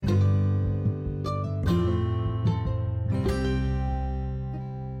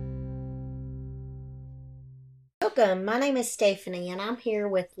Welcome. My name is Stephanie, and I'm here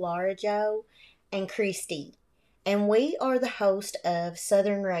with Laura Jo and Christy, and we are the host of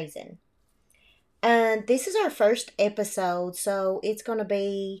Southern Raisin. This is our first episode, so it's going to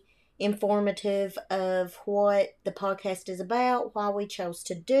be informative of what the podcast is about, why we chose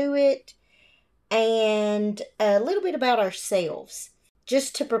to do it, and a little bit about ourselves.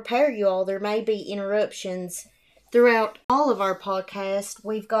 Just to prepare you all, there may be interruptions throughout all of our podcasts.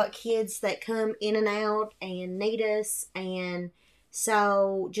 We've got kids that come in and out and need us, and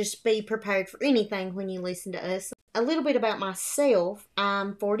so just be prepared for anything when you listen to us. A little bit about myself.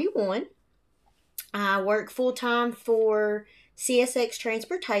 I'm 41. I work full-time for CSX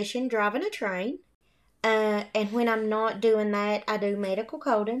Transportation, driving a train. And when I'm not doing that, I do medical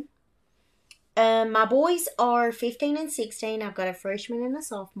coding. My boys are 15 and 16. I've got a freshman and a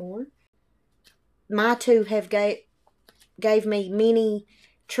sophomore. My two have gave me many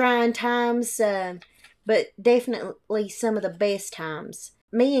trying times, but definitely some of the best times.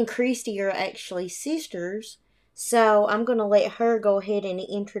 Me and Christy are actually sisters, so I'm going to let her go ahead and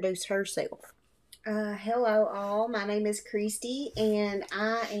introduce herself. Hello all, my name is Christy, and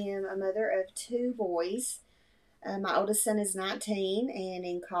I am a mother of two boys. My oldest son is 19 and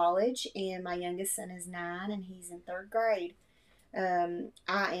in college, and my youngest son is 9 and he's in 3rd grade.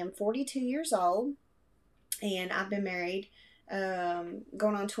 I am 42 years old, and I've been married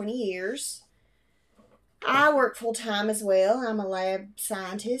going on 20 years. I work full-time as well. I'm a lab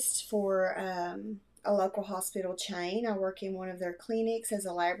scientist for a local hospital chain. I work in one of their clinics as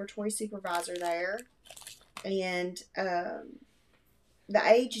a laboratory supervisor there. And the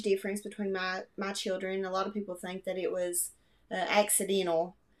age difference between my children, a lot of people think that it was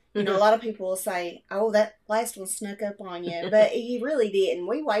accidental. You know, a lot of people will say, oh, that last one snuck up on you. But he really didn't.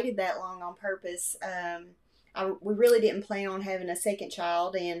 We waited that long on purpose. We really didn't plan on having a second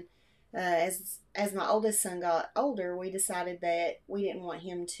child. And as my oldest son got older, we decided that we didn't want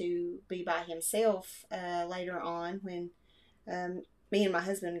him to be by himself later on when me and my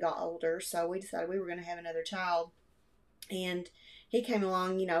husband got older. So we decided we were going to have another child. And he came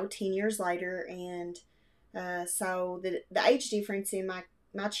along, 10 years later. And so the age difference in my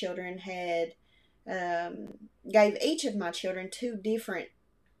children had gave each of my children two different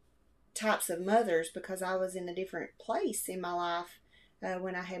types of mothers because I was in a different place in my life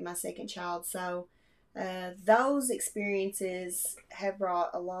when I had my second child. So those experiences have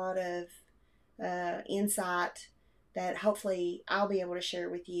brought a lot of insight that hopefully I'll be able to share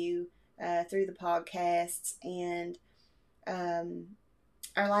with you through the podcasts. And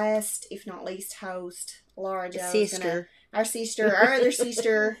our last, if not least, host, Laura Jo, our other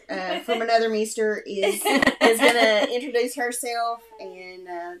sister from another meester is going to introduce herself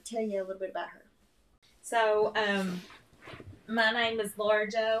and tell you a little bit about her. So, my name is Laura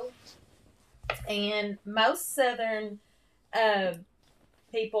Jo, and most Southern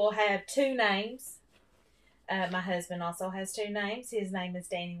people have two names. My husband also has two names. His name is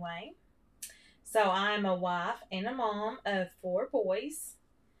Danny Wayne. So, I'm a wife and a mom of 4 boys.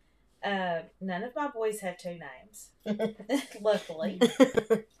 None of my boys have two names, luckily.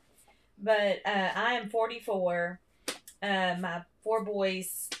 But I am 44. My 4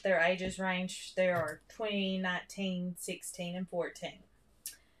 boys, their ages range. There are 20, 19, 16, and 14.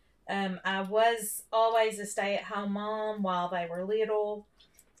 I was always a stay-at-home mom while they were little.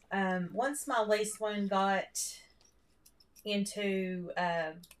 Once my least one got into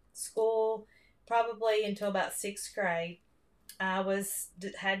school, probably until about 6th grade, I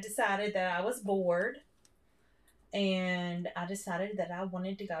had decided that I was bored, and I decided that I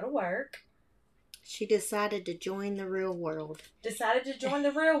wanted to go to work. She decided to join the real world. Oh.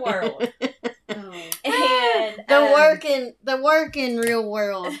 And the working real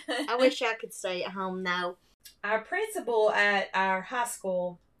world. I wish I could stay at home now. Our principal at our high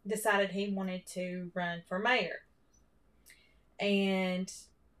school decided he wanted to run for mayor, and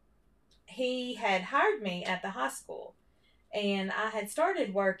he had hired me at the high school. And I had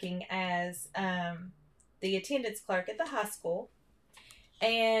started working as the attendance clerk at the high school.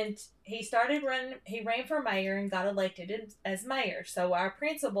 And he ran for mayor and got elected as mayor. So our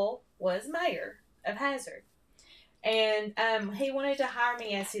principal was mayor of Hazard. And he wanted to hire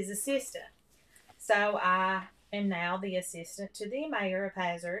me as his assistant. So I am now the assistant to the mayor of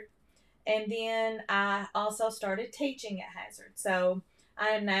Hazard. And then I also started teaching at Hazard. So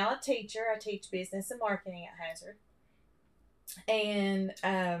I am now a teacher. I teach business and marketing at Hazard. And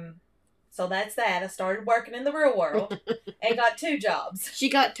so that's that. I started working in the real world and got 2 jobs. She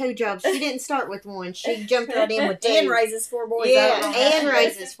got 2 jobs. She didn't start with one. She jumped right in with 2. And raises 4 boys. Yeah, and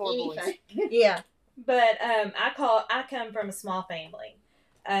raises 4 boys. Yeah. But I come from a small family.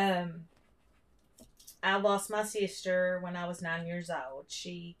 I lost my sister when I was 9 years old.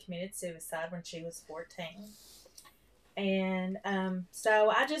 She committed suicide when she was 14. And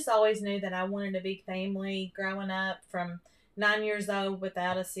so I just always knew that I wanted a big family growing up from 9 years old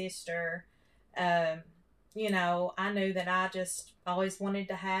without a sister. Um, I knew that I just always wanted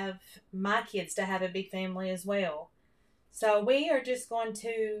to have my kids to have a big family as well. So we are just going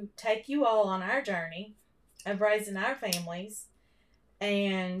to take you all on our journey of raising our families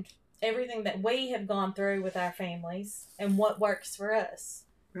and everything that we have gone through with our families and what works for us.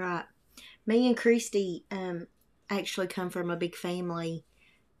 Right. Me and Christy actually come from a big family,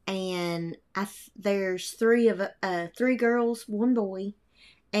 and there's three girls, one boy,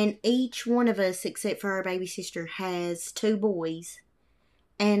 and each one of us, except for our baby sister, has two boys,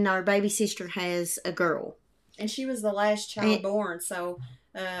 and our baby sister has a girl. And she was the last child born, so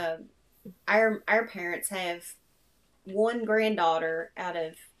our parents have one granddaughter out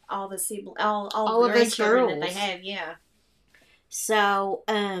of all the siblings, all the grandchildren that they have. Yeah. So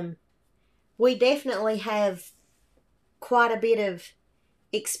we definitely have quite a bit of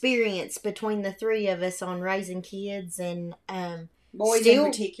experience between the three of us on raising kids and boys in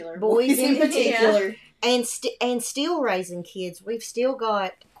particular. Yeah. And still raising kids. We've still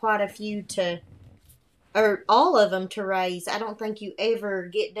got quite a few or all of them to raise. I don't think you ever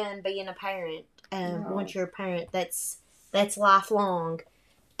get done being a parent. No. Once you're a parent, that's lifelong.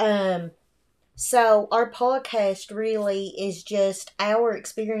 So our podcast really is just our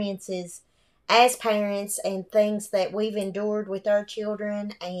experiences as parents and things that we've endured with our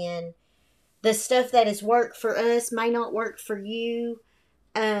children, and the stuff that has worked for us may not work for you.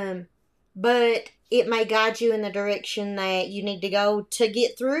 But it may guide you in the direction that you need to go to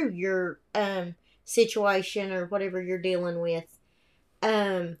get through your situation or whatever you're dealing with.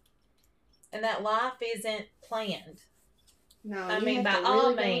 And that life isn't planned. No, I mean, by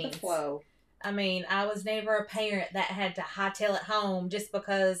all means. I mean, I was never a parent that had to hightail it home just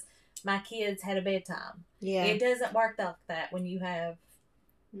because my kids had a bedtime. Yeah. It doesn't work like that when you have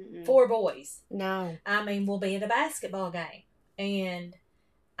 4 boys. No. I mean, we'll be at a basketball game, and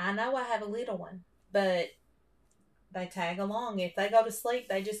I know I have a little one, but they tag along. If they go to sleep,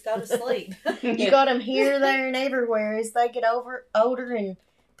 they just go to sleep. You got them here, there, and everywhere. As they get older and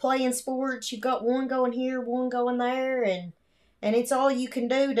playing sports, you got one going here, one going there, and it's all you can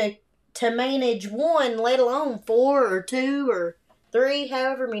do to manage one, let alone 4 or 2 or 3,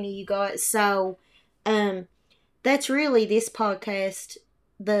 however many you got. So, that's really this podcast.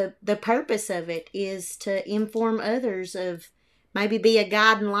 The purpose of it is to inform others of maybe be a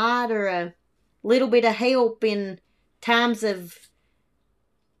guiding light or a little bit of help in times of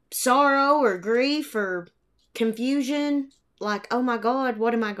sorrow or grief or confusion. Like, oh my God,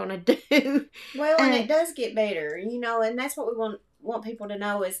 what am I going to do? Well, and it does get better, and that's what we want people to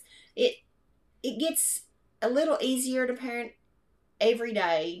know is it gets a little easier to parent every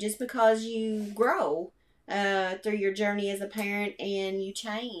day just because you grow through your journey as a parent and you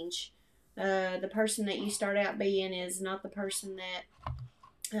change. The person that you start out being is not the person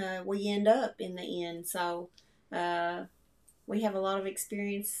that we end up in the end. So we have a lot of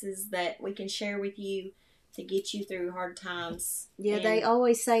experiences that we can share with you to get you through hard times. Yeah, they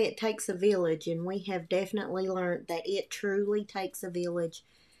always say it takes a village, and we have definitely learned that it truly takes a village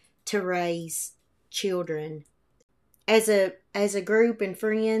to raise children. As a group and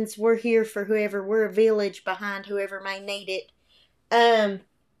friends, we're here for whoever. We're a village behind whoever may need it.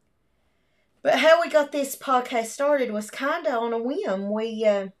 But how we got this podcast started was kind of on a whim.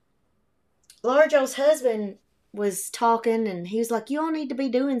 Laura Jo's husband was talking, and he was like, y'all need to be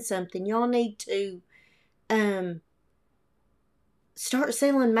doing something. Y'all need to start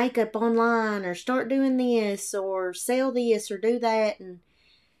selling makeup online, or start doing this, or sell this, or do that. And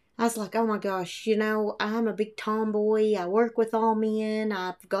I was like, oh my gosh, I'm a big tomboy. I work with all men.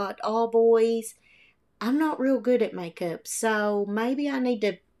 I've got all boys. I'm not real good at makeup, so maybe I need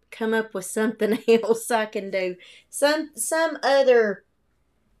to come up with something else I can do. Some other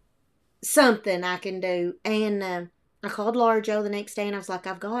something I can do. And I called Laura Jo the next day, and I was like,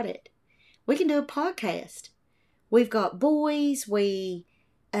 I've got it. We can do a podcast. We've got boys. We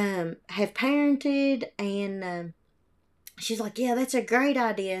have parented, and she's like, yeah, that's a great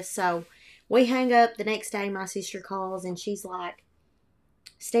idea. So we hang up. The next day, my sister calls, and she's like,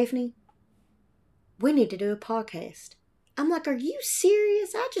 Stephanie, we need to do a podcast. I'm like, are you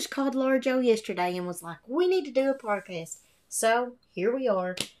serious? I just called Laura Jo yesterday and was like, we need to do a podcast. So here we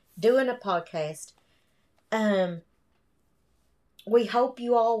are doing a podcast. We hope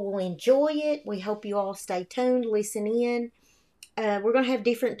you all will enjoy it. We hope you all stay tuned, listen in. We're going to have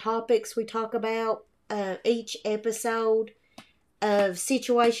different topics we talk about each episode. of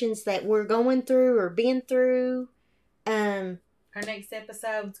situations that we're going through or been through. Our next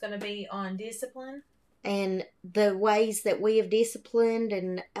episode is going to be on discipline. And the ways that we have disciplined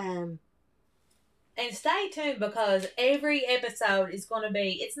and stay tuned because every episode is going to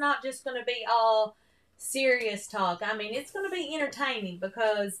be, it's not just going to be all serious talk. I mean, it's going to be entertaining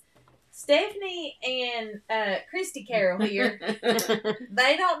because Stephanie and Christy Carroll here,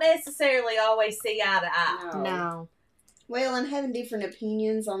 they don't necessarily always see eye to eye. no. Well, and having different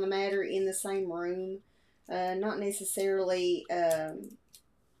opinions on the matter in the same room, not necessarily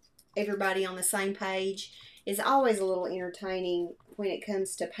everybody on the same page, is always a little entertaining when it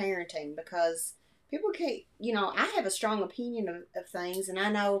comes to parenting because people can't, I have a strong opinion of things, and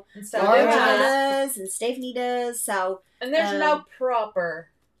I know Laura does, and Stephanie does, so... And there's no proper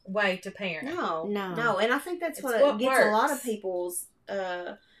way to parent. No, and I think that's what gets works. A lot of people's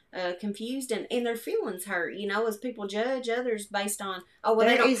confused and their feelings hurt, as people judge others based on,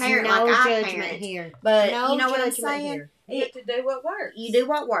 they don't parent no like I judgment parent. Here. But no you know what I'm judgment saying? Here. You have to do what works. You do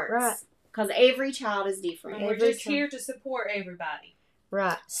what works. Right. Because every child is different. And we're just here to support everybody.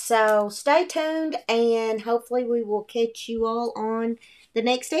 Right. So stay tuned, and hopefully we will catch you all on the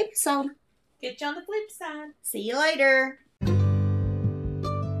next episode. Get you on the flip side. See you later.